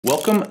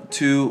Welcome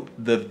to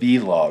the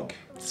vlog.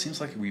 It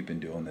seems like we've been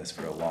doing this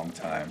for a long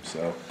time.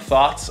 So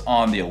thoughts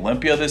on the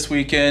Olympia this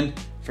weekend.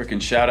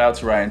 Freaking shout out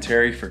to Ryan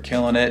Terry for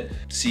killing it.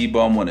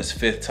 CBum won his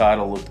 5th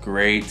title, looked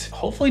great.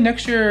 Hopefully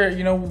next year,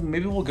 you know,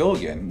 maybe we'll go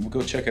again. We'll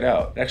go check it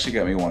out. It actually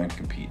got me wanting to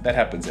compete. That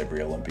happens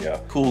every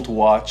Olympia. Cool to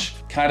watch.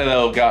 Kind of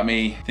though got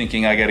me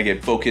thinking I gotta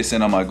get focused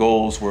in on my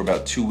goals. We're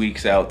about 2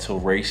 weeks out till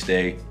race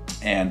day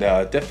and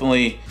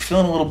definitely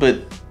feeling a little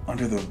bit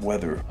under the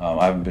weather.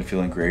 I haven't been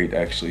feeling great. I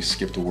actually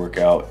skipped a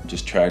workout,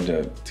 just tried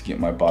to get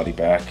my body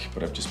back,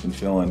 but I've just been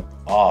feeling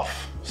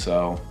off.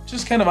 So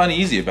just kind of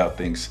uneasy about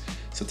things.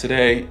 So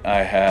today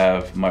I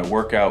have my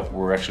workout.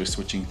 We're actually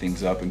switching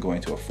things up and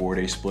going to a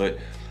 4-day split.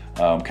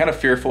 Kind of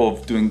fearful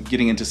of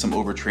getting into some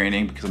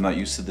overtraining because I'm not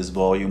used to this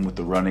volume with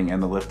the running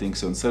and the lifting.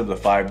 So instead of the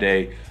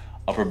 5-day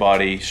upper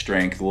body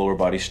strength, lower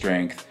body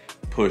strength,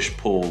 push,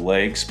 pull,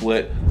 leg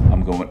split,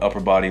 I'm going upper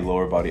body,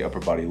 lower body,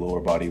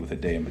 lower body with a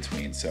day in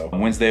between. So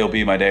Wednesday will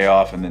be my day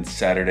off, and then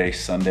Saturday,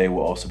 Sunday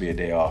will also be a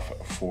day off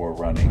for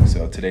running.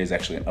 So today's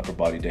actually an upper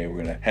body day.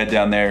 We're gonna head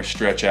down there,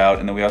 stretch out,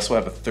 and then we also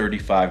have a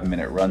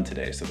 35-minute run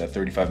today. So that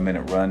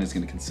 35-minute run is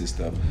gonna consist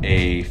of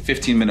a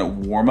 15-minute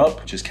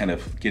warm-up, just kind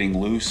of getting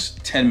loose,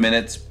 10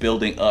 minutes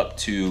building up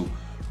to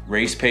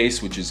race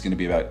pace, which is gonna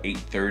be about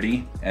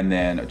 8:30, and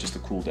then just a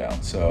cool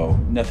down. So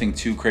nothing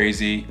too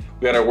crazy.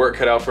 We got our work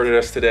cut out for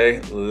us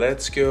today.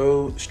 Let's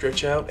go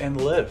stretch out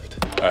and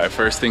lift. All right,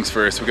 first things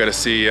first, we gotta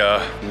see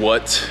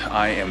what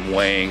I am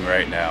weighing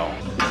right now.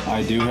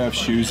 I do have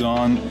shoes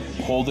on,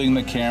 holding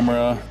the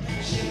camera,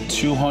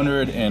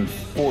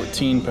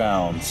 214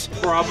 pounds.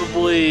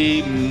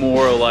 Probably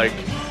more like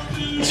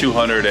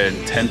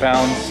 210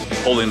 pounds.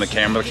 Holding the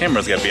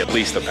camera's gotta be at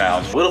least a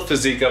pound. Little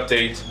physique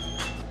update.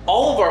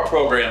 All of our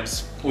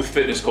programs with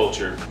fitness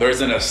culture,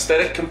 there's an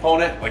aesthetic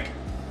component. Like,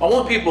 I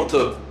want people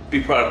to be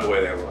proud of the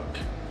way they look.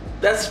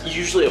 That's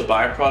usually a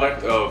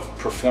byproduct of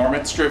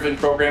performance-driven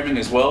programming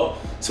as well.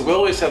 So we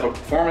always have a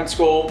performance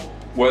goal,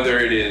 whether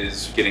it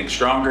is getting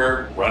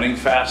stronger, running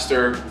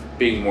faster,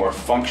 being more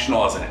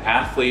functional as an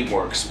athlete,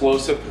 more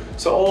explosive.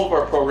 So all of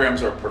our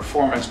programs are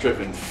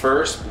performance-driven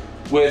first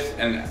with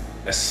an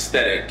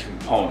aesthetic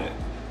component.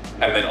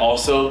 And then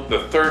also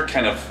the third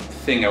kind of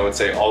thing I would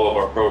say all of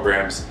our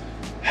programs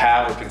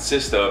have or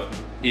consist of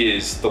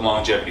is the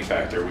longevity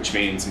factor, which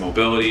means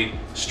mobility,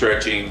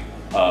 stretching,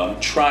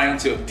 trying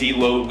to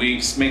deload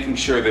weeks, making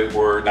sure that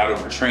we're not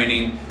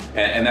overtraining,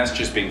 and that's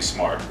just being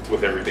smart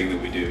with everything that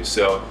we do.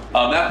 So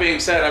that being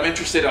said, I'm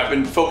interested. I've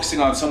been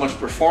focusing on so much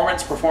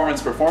performance. I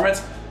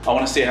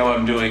want to see how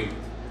I'm doing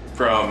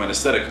from an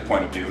aesthetic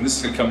point of view, and this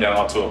is going to come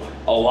down to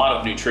a lot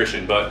of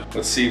nutrition, but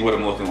let's see what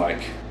I'm looking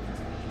like.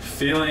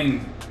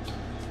 Feeling,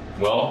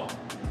 well,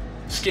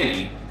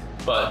 skinny,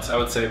 but I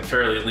would say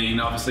fairly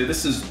lean. Obviously,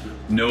 this is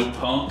no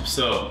pump,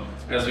 so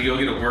as we go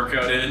get a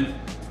workout in,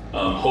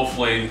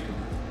 hopefully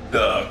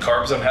the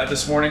carbs I've had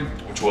this morning,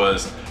 which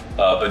was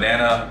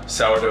banana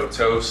sourdough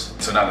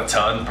toast, so not a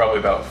ton, probably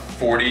about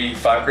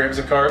 45 grams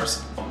of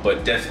carbs,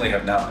 but definitely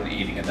have not been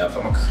eating enough.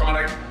 I'm a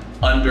chronic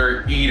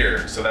under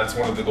eater, so that's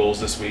one of the goals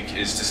this week,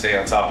 is to stay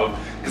on top of,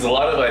 because a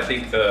lot of I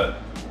think the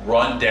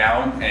run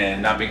down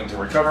and not being able to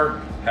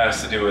recover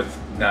has to do with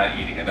not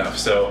eating enough.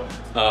 So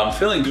I'm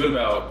feeling good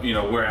about, you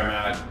know, where I'm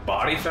at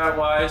body fat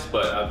wise,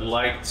 but I'd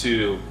like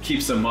to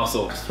keep some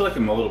muscle. I feel like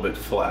I'm a little bit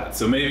flat.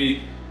 So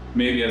maybe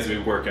as we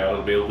work out,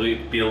 it'll be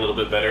a little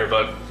bit better,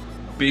 but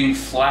being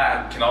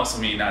flat can also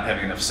mean not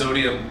having enough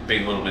sodium,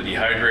 being a little bit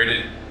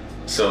dehydrated.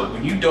 So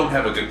when you don't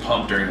have a good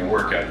pump during the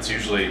workout, it's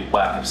usually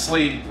lack of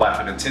sleep, lack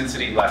of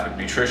intensity, lack of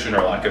nutrition,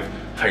 or lack of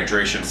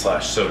hydration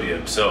 /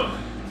 sodium. So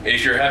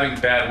if you're having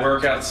bad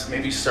workouts,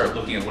 maybe start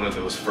looking at one of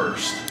those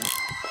first.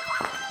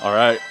 All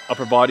right,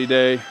 upper body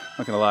day.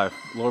 Not gonna lie,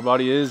 lower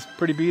body is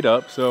pretty beat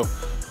up, so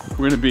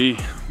we're gonna be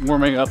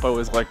warming up. I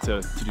always like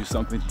to do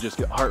something to just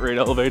get heart rate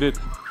elevated.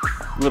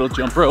 Little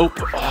jump rope.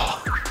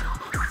 Oh,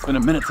 it's been a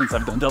minute since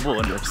I've done double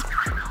unders.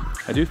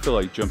 I do feel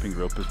like jumping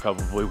rope is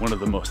probably one of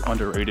the most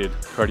underrated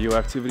cardio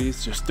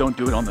activities. Just don't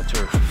do it on the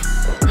turf.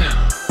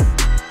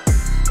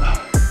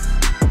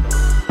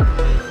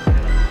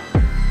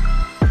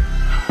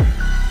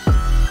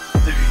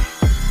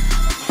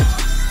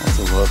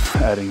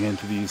 Adding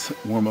into these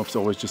warm-ups,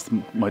 always just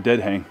my dead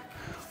hang.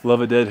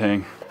 Love a dead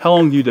hang. How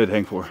long do you dead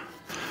hang for?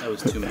 That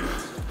was 2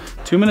 minutes.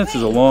 2 minutes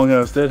is a long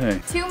ass dead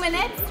hang. 2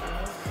 minutes?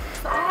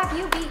 So I have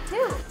you beat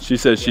too. She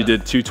said she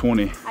did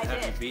 220. I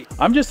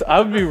did. I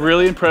would be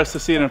really impressed to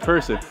see it in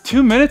person.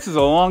 2 minutes is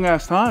a long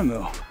ass time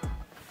though.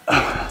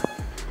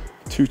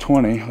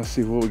 220, let's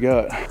see what we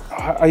got.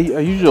 I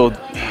usually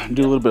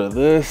do a little bit of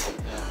this.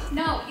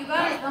 No, you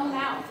gotta zone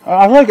out.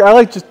 I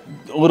like just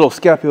a little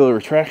scapular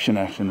retraction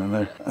action in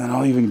there. And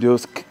all you can do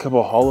is a couple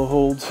of hollow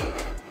holds.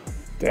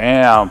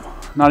 Damn,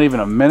 not even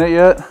a minute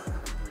yet.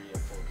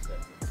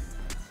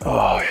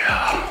 Oh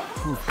yeah.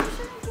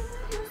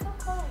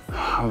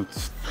 Oh,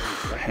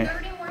 30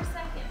 more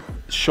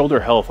seconds. Shoulder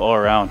health all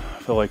around. I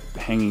feel like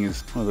hanging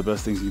is one of the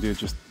best things you can do.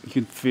 Just, you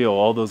can feel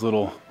all those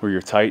little, where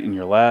you're tight in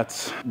your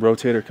lats,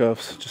 rotator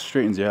cuffs, just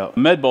straightens you out.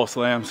 Med ball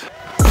slams.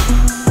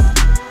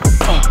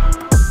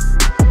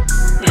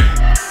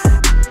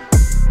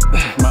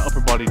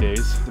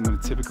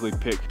 typically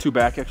pick 2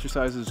 back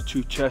exercises,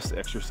 2 chest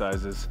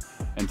exercises,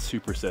 and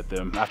superset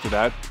them. After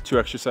that, 2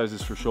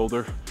 exercises for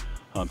shoulder,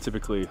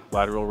 typically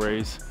lateral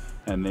raise,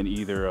 and then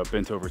either a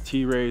bent over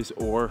T raise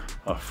or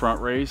a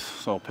front raise.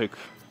 So I'll pick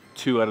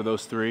 2 out of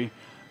those 3,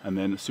 and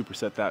then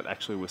superset that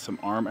actually with some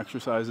arm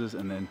exercises,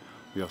 and then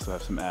we also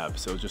have some abs.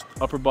 So just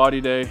upper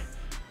body day,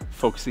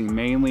 focusing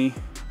mainly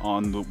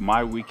on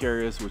my weak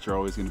areas, which are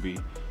always gonna be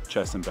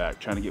chest and back,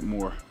 trying to get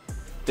more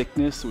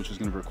thickness, which is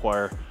gonna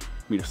require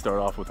me to start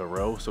off with a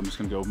row. So I'm just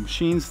gonna go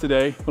machines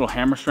today. Little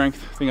hammer strength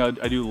thing I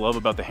do love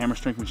about the hammer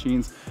strength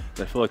machines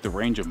is I feel like the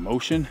range of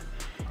motion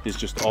is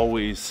just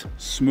always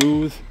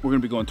smooth. We're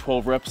gonna be going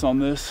 12 reps on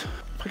this.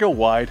 If I go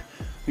wide,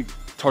 I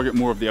target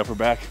more of the upper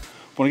back.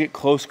 When I get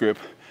close grip,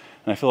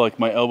 and I feel like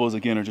my elbows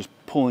again are just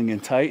pulling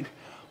in tight,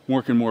 I'm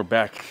working more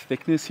back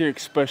thickness here,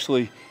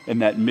 especially in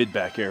that mid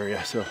back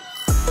area. So 1,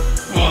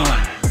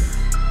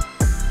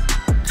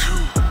 2,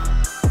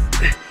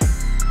 3.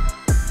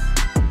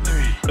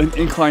 An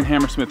incline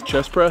Hammersmith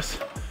chest press.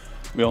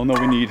 We all know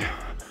we need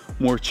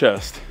more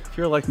chest. If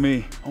you're like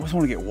me, I always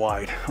want to get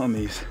wide on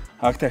these.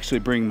 I like to actually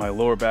bring my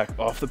lower back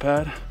off the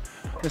pad.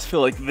 I just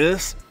feel like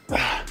this,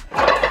 a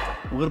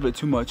little bit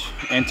too much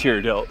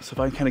anterior delt. So if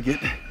I can kind of get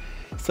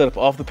set up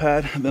off the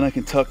pad, then I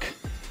can tuck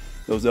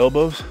those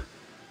elbows.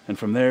 And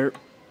from there,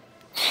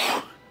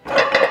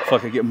 I feel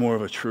like I get more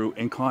of a true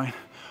incline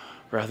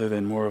rather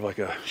than more of like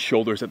a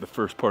shoulders at the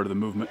first part of the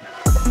movement.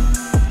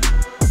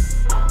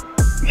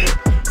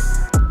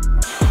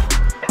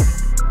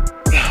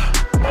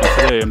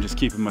 Today I'm just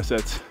keeping my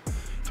sets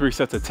 3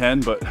 sets of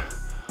 10, but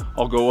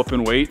I'll go up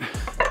in weight,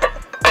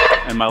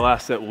 and my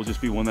last set will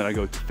just be one that I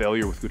go to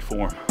failure with good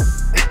form.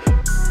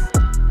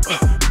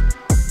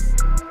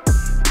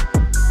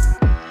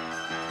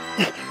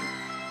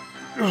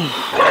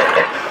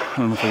 I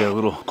don't know if I got a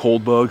little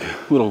cold bug,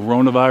 a little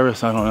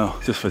coronavirus, I don't know.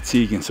 Just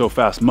fatiguing so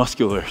fast,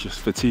 muscular, just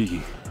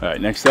fatiguing. All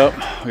right, next up,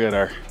 we got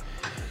our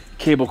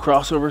cable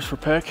crossovers for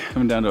pec.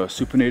 Coming down to a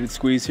supinated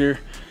squeeze here.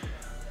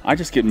 I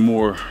just get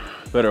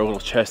better little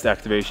chest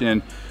activation,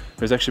 and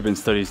there's actually been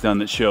studies done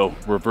that show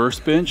reverse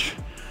bench,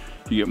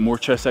 you get more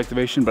chest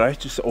activation, but I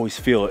just always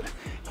feel it.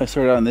 If I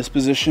start out in this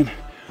position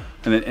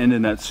and then end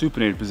in that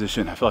supinated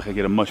position, I feel like I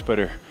get a much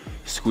better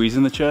squeeze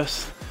in the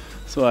chest.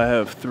 So I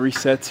have 3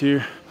 sets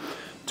here,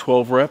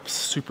 12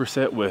 reps,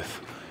 superset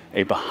with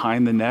a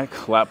behind the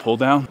neck lat pull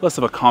down. Less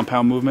of a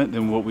compound movement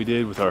than what we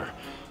did with our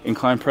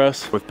incline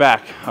press. With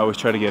back, I always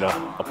try to get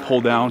a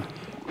pull down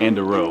and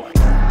a row.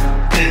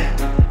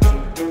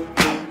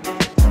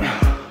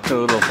 A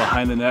little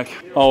behind the neck.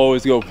 I'll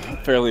always go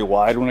fairly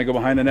wide when I go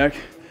behind the neck,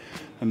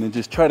 and then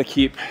just try to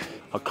keep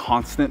a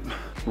constant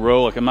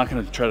row. Like I'm not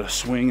gonna try to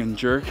swing and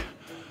jerk.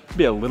 It'll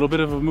be a little bit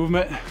of a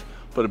movement,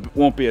 but it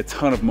won't be a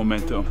ton of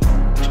momentum.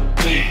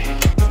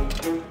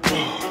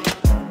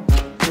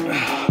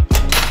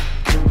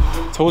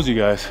 Told you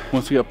guys,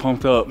 once we got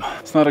pumped up,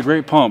 it's not a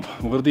great pump,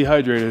 a little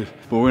dehydrated,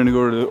 but we're gonna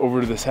go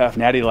over to this half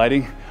natty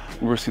lighting.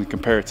 We're just gonna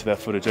compare it to that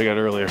footage I got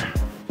earlier.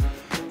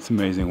 It's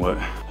amazing what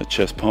a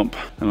chest pump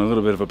and a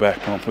little bit of a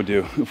back pump would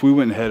do. If we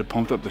went ahead and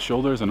pumped up the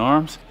shoulders and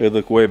arms, it'd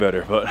look way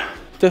better, but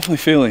definitely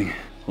feeling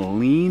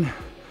lean,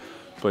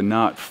 but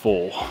not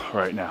full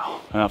right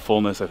now. Not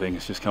fullness, I think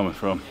it's just coming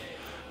from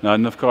not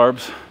enough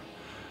carbs,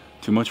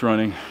 too much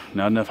running,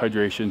 not enough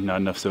hydration, not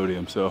enough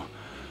sodium. So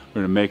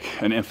we're gonna make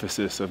an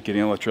emphasis of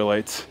getting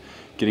electrolytes,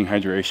 getting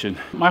hydration.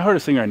 My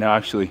hardest thing right now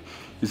actually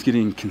is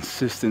getting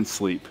consistent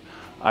sleep.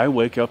 I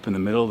wake up in the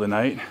middle of the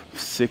night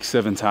 6,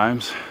 7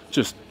 times,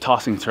 just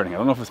tossing and turning. I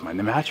don't know if it's my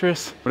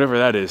mattress, whatever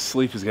that is,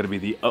 sleep has gotta be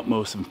the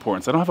utmost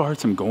importance. I don't have a hard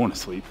time going to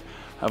sleep.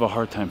 I have a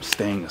hard time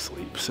staying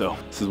asleep. So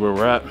this is where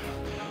we're at.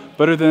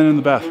 Better than in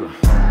the bathroom.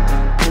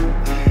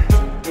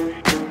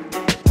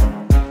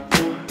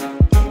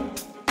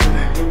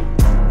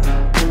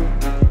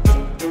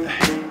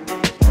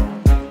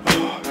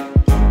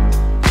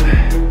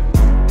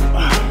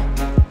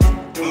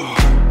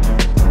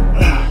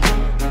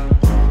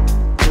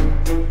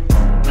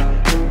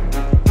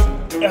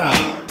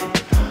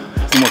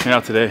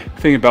 Out today,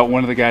 thinking about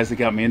one of the guys that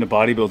got me into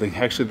bodybuilding,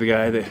 actually the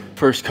guy that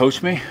first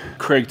coached me.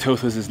 Craig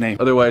Toth was his name,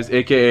 otherwise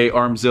AKA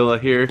Armzilla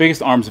here.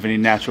 Biggest arms of any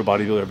natural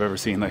bodybuilder I've ever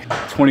seen, like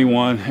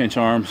 21-inch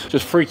arms,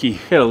 just freaky.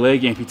 He had a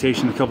leg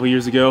amputation a couple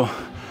years ago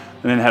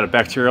and then had a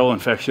bacterial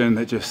infection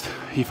that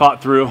he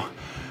fought through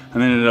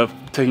and then ended up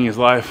taking his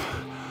life.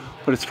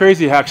 But it's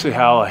crazy actually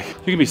how like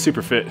you can be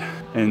super fit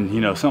and you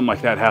know something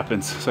like that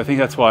happens. So I think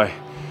that's why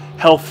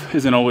health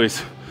isn't always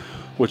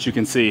what you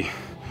can see.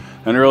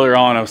 And earlier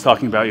on I was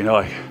talking about, you know,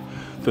 like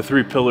the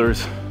 3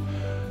 pillars,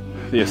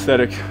 the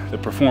aesthetic, the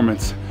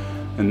performance,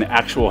 and the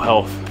actual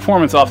health.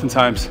 Performance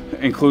oftentimes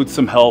includes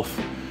some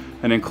health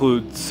and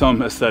includes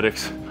some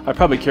aesthetics. I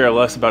probably care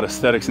less about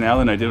aesthetics now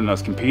than I did when I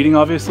was competing,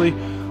 obviously.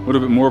 A little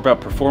bit more about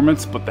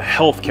performance, but the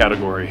health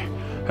category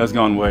has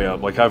gone way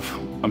up. Like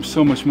I'm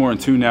so much more in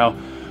tune now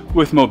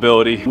with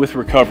mobility, with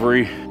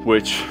recovery,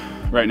 which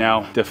right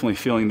now definitely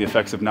feeling the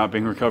effects of not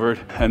being recovered,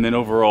 and then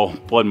overall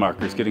blood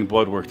markers, getting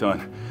blood work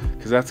done,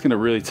 because that's going to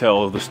really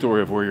tell the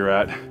story of where you're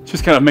at.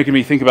 Just kind of making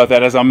me think about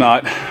that as I'm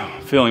not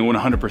feeling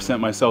 100%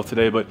 myself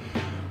today, but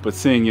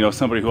seeing, you know,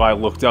 somebody who I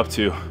looked up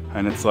to,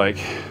 and it's like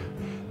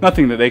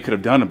nothing that they could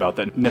have done about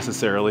that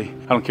necessarily.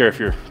 I don't care if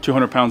you're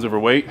 200 pounds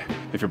overweight,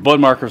 if your blood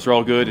markers are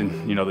all good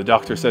and, you know, the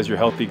doctor says you're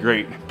healthy,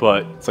 great.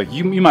 But it's like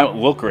you might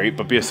look great,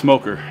 but be a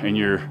smoker and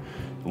your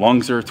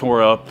lungs are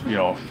tore up, you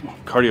know,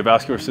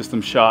 cardiovascular system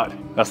shot.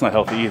 That's not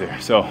healthy either.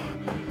 So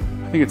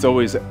I think it's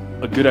always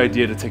a good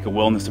idea to take a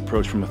wellness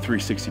approach from a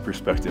 360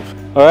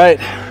 perspective. All right,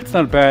 it's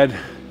not a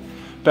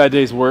bad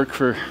day's work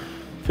for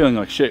feeling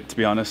like shit, to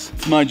be honest.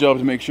 It's my job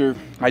to make sure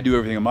I do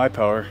everything in my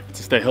power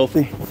to stay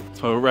healthy.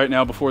 So right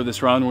now, before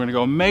this run, we're gonna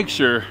go make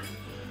sure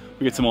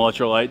we get some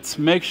electrolytes,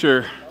 make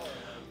sure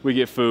we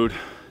get food,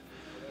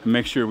 and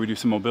make sure we do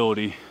some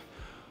mobility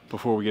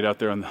before we get out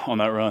there on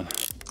that run.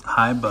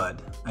 Hi,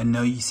 bud. I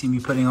know you see me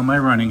putting on my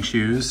running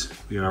shoes.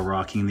 We are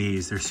rocking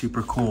these. They're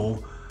super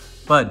cool.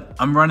 Bud,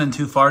 I'm running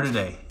too far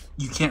today.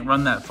 You can't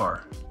run that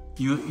far.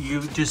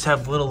 You just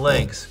have little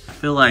legs. I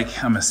feel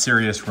like I'm a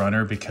serious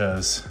runner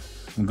because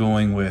I'm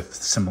going with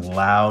some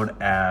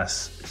loud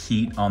ass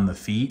heat on the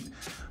feet,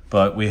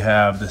 but we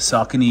have the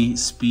Saucony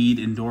Speed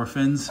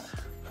Endorphins.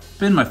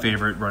 Been my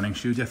favorite running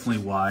shoe,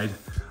 definitely wide.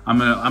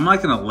 I'm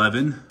like an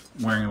 11,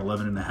 wearing an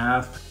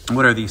 11.5.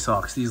 What are these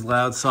socks? These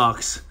loud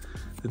socks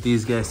that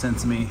these guys sent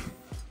to me,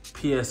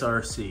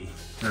 PSRC.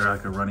 They're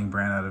like a running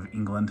brand out of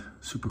England.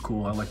 Super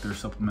cool. I like their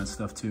supplement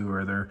stuff too,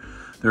 or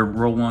their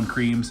roll-on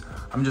creams.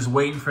 I'm just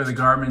waiting for the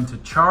Garmin to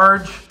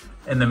charge.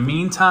 In the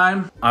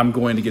meantime, I'm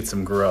going to get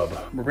some grub.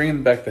 We're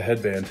bringing back the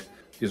headband.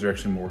 These are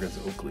actually Morgan's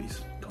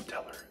Oakleys. Don't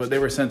tell her. But they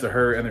were sent to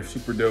her and they're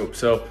super dope.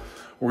 So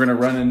we're gonna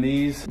run in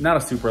these. Not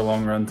a super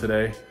long run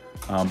today,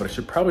 but I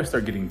should probably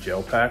start getting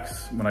gel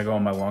packs when I go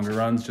on my longer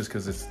runs, just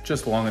because it's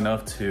just long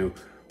enough to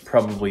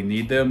probably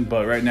need them.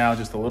 But right now,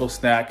 just a little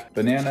snack,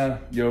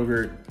 banana,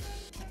 yogurt,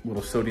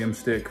 little sodium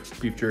stick,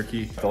 beef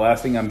jerky. The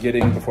last thing I'm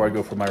getting before I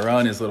go for my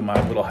run is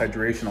my little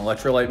hydration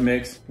electrolyte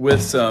mix with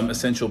some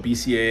essential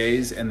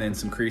BCAAs and then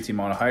some creatine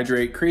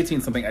monohydrate. Creatine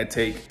is something I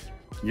take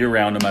year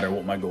round, no matter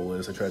what my goal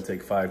is. I try to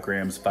take 5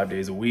 grams, 5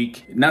 days a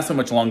week. Not so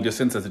much long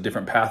distance, that's a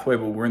different pathway,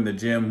 but we're in the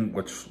gym,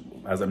 which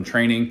as I'm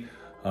training,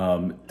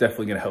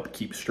 definitely gonna help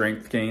keep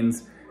strength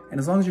gains. And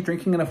as long as you're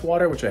drinking enough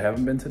water, which I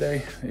haven't been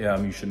today,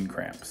 you shouldn't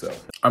cramp. So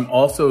I'm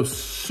also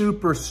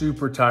super,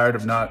 super tired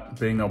of not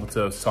being able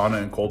to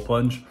sauna and cold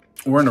plunge.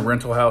 We're in a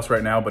rental house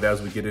right now, but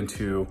as we get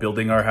into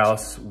building our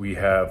house, we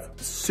have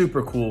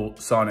super cool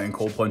sauna and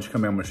cold plunge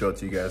coming. I'm gonna show it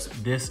to you guys.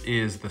 This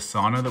is the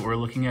sauna that we're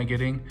looking at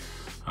getting.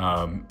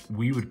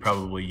 We would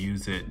probably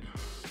use it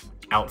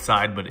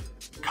outside, but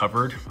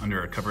covered,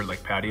 under a covered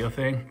like patio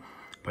thing.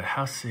 But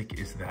how sick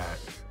is that?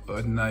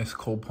 A nice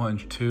cold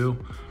plunge too.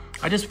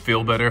 I just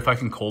feel better if I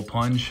can cold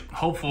plunge.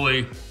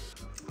 Hopefully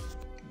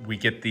we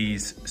get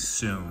these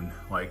soon,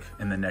 like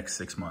in the next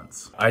 6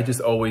 months. I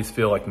just always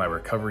feel like my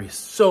recovery is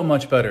so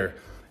much better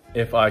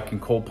if I can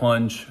cold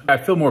plunge. I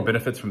feel more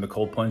benefits from the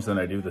cold plunge than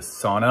I do the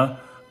sauna,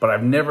 but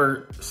I've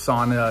never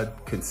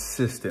saunaed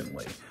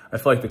consistently. I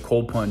feel like the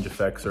cold plunge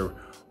effects are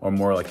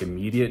more like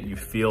immediate. You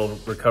feel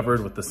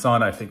recovered. With the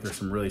sauna, I think there's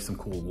some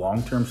cool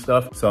long-term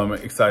stuff. So I'm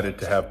excited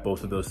to have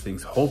both of those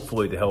things,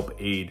 hopefully to help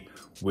aid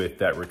with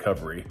that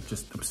recovery.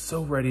 I'm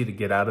so ready to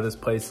get out of this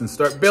place and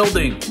start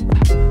building. It's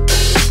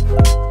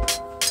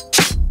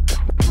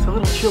a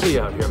little chilly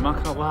out here, I'm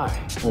not gonna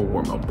lie. We'll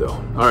warm up though.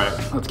 All right,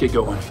 let's get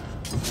going.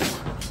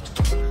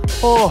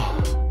 Oh,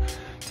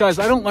 guys,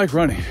 I don't like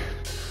running.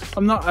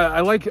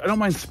 I don't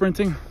mind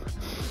sprinting.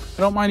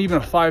 I don't mind even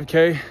a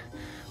 5K,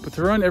 but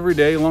to run every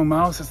day long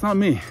miles, it's not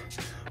me.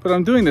 But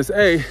I'm doing this,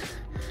 I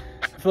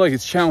feel like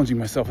it's challenging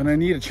myself and I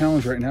need a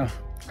challenge right now.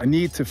 I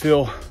need to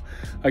feel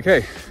like,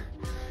 hey,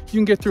 you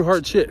can get through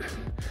hard shit.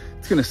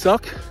 It's gonna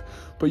suck,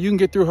 but you can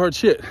get through hard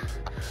shit.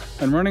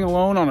 And running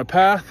alone on a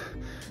path,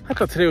 I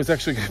thought today was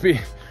actually gonna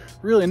be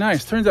really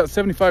nice. Turns out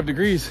 75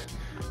 degrees.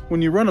 When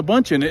you run a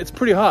bunch in it, it's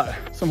pretty hot.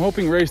 So I'm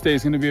hoping race day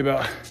is gonna be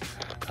about,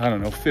 I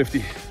don't know,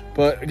 50.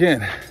 But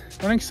again,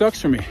 running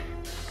sucks for me.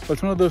 But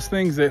it's one of those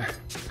things that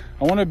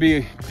I wanna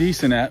be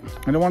decent at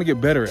and I wanna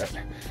get better at.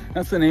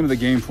 That's the name of the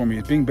game for me,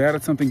 is being bad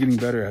at something, getting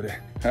better at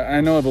it.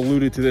 I know I've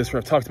alluded to this or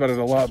I've talked about it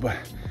a lot, but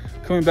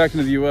coming back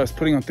into the US,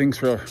 putting on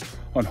things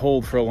on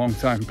hold for a long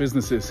time,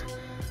 businesses,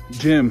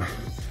 gym,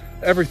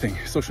 everything,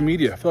 social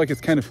media. I feel like it's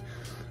kind of,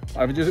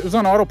 it was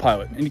on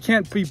autopilot, and you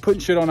can't be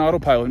putting shit on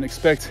autopilot and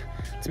expect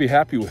to be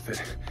happy with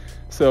it.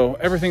 So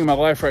everything in my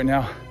life right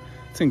now,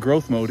 it's in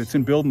growth mode, it's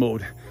in build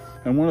mode.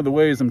 And one of the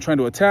ways I'm trying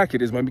to attack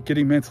it is by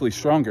getting mentally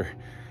stronger.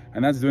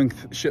 And that's doing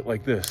shit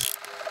like this.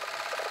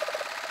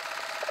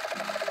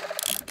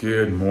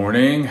 Good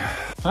morning.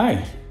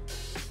 Hi.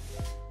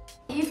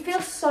 You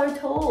feel so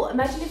tall.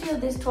 Imagine if you're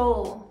this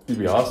tall. It'd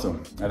be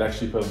awesome. I'd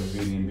actually probably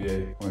be in the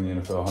NBA or in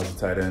the NFL as a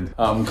tight end.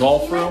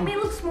 Golf room. You make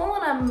me look small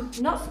and I'm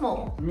not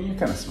small. I mean, you're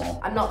kind of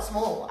small. I'm not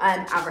small,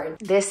 I'm average.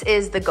 This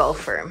is the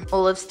golf room.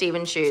 All of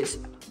Steven's shoes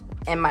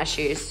and my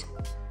shoes.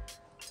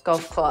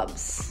 Golf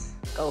clubs,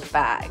 golf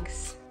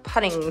bags,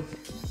 putting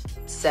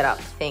setup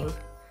thing.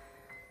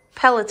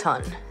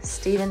 Peloton.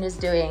 Steven is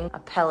doing a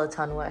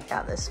Peloton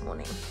workout this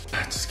morning.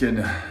 Just getting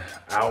an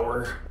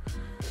hour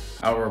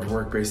Hour of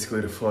work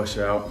basically to flush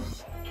out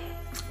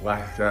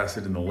lactic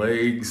acid in the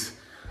legs.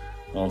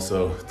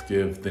 Also to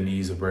give the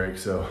knees a break.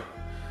 So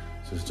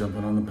just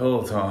jumping on the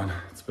Peloton.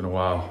 It's been a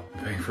while.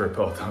 I'm paying for a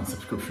Peloton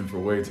subscription for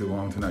way too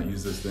long to not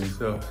use this thing.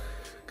 So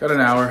got an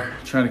hour,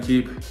 trying to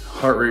keep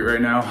heart rate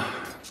right now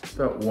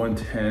about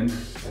 110.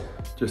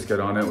 Just got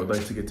on it, would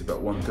like to get to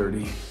about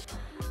 130.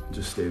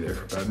 Just stay there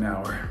for about an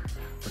hour.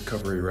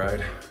 Recovery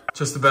ride.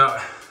 Just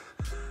about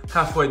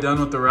halfway done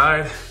with the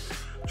ride.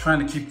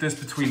 Trying to keep this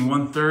between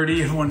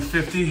 130 and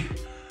 150.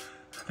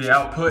 The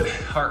output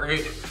heart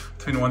rate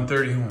between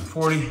 130 and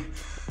 140.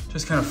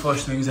 Just kind of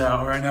flush things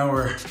out. Right now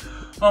we're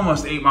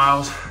almost 8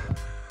 miles,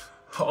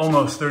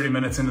 almost 30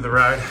 minutes into the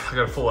ride. I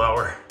got a full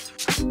hour.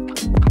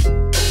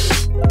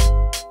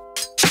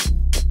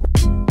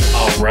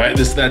 All right,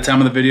 this is that time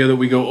of the video that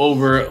we go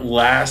over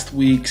last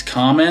week's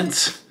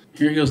comments.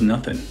 Here goes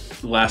nothing.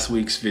 Last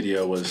week's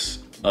video was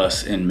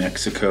us in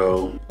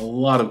Mexico. A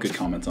lot of good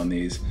comments on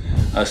these.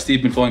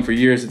 Steve, been following for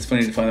years. It's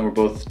funny to find that we're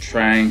both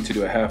trying to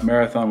do a half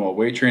marathon while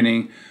weight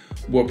training.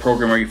 What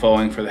program are you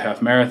following for the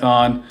half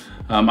marathon?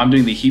 I'm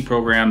doing the HEAT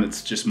program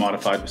that's just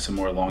modified with some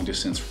more long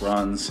distance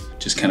runs.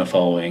 Just kind of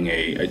following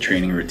a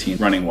training routine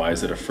running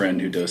wise that a friend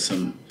who does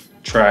some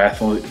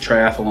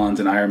triathlons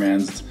and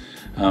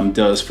Ironmans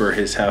does for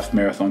his half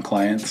marathon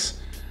clients.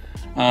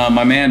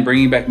 My man,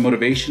 bringing back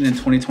motivation in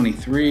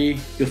 2023.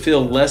 You'll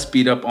feel less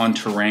beat up on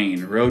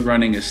terrain. Road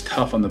running is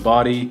tough on the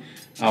body.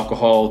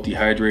 Alcohol,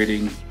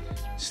 dehydrating.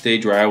 Stay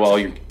dry while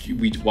you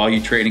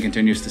train and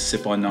continues to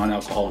sip on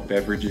non-alcoholic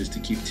beverages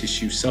to keep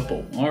tissue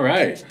supple. All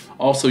right.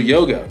 Also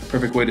yoga, the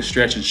perfect way to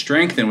stretch and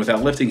strengthen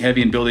without lifting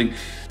heavy and building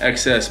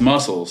excess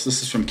muscles.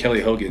 This is from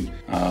Kelly Hogan.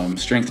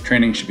 Strength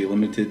training should be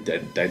limited to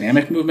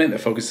dynamic movement that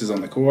focuses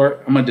on the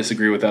core. I'm gonna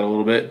disagree with that a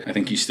little bit. I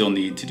think you still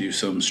need to do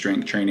some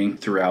strength training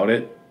throughout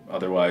it.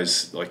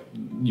 Otherwise, like,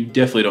 you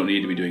definitely don't need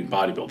to be doing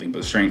bodybuilding,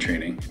 but strength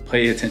training.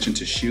 Pay attention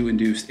to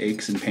shoe-induced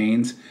aches and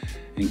pains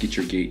and get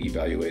your gait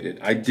evaluated.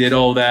 I did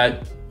all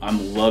that.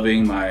 I'm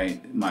loving my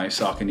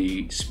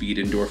Saucony Speed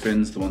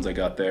Endorphins, the ones I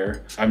got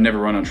there. I've never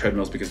run on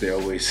treadmills because they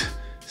always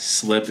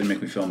slip and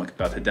make me feel like I'm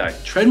about to die.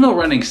 Treadmill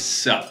running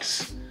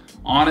sucks.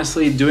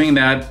 Honestly, doing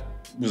that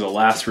was a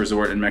last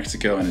resort in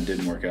Mexico and it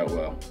didn't work out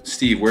well.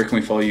 Steve, where can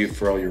we follow you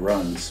for all your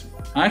runs?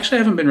 I actually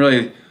haven't been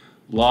really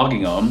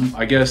logging them.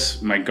 I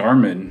guess my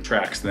Garmin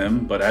tracks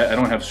them, but I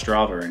don't have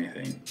Strava or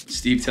anything.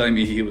 Steve telling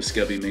me he was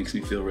scubby makes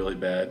me feel really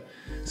bad.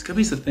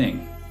 Scubby's a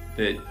thing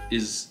that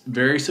is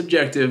very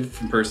subjective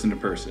from person to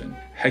person.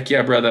 Heck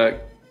yeah, brother,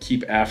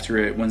 keep after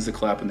it. When's the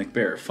collab with Nick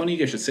Bear? Funny you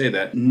guys should say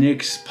that.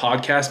 Nick's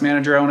podcast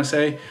manager, I wanna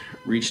say,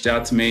 reached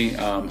out to me.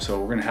 So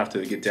we're gonna have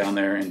to get down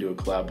there and do a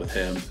collab with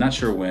him. Not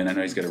sure when, I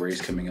know he's got a race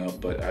coming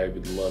up, but I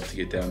would love to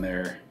get down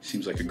there.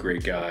 Seems like a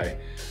great guy.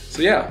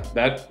 So yeah,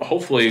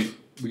 hopefully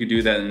we could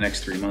do that in the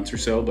next 3 months or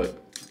so,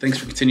 but thanks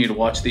for continuing to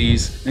watch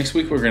these. Next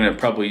week, we're gonna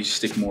probably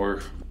stick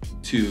more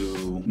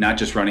to not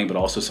just running, but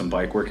also some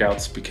bike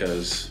workouts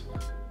because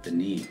the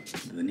knee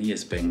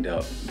is banged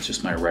up. It's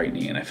just my right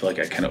knee, and I feel like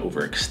I kind of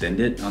overextend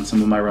it on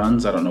some of my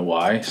runs. I don't know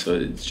why. So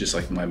it's just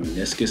like my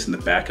meniscus and the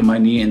back of my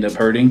knee end up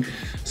hurting.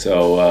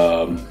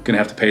 So gonna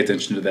have to pay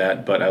attention to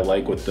that, but I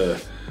like what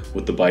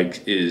the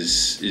bike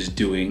is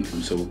doing.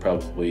 So we'll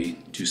probably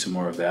do some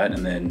more of that,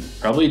 and then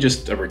probably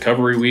just a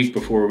recovery week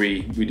before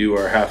we do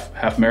our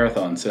half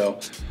marathon. So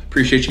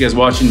appreciate you guys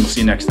watching. We'll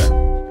see you next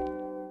time.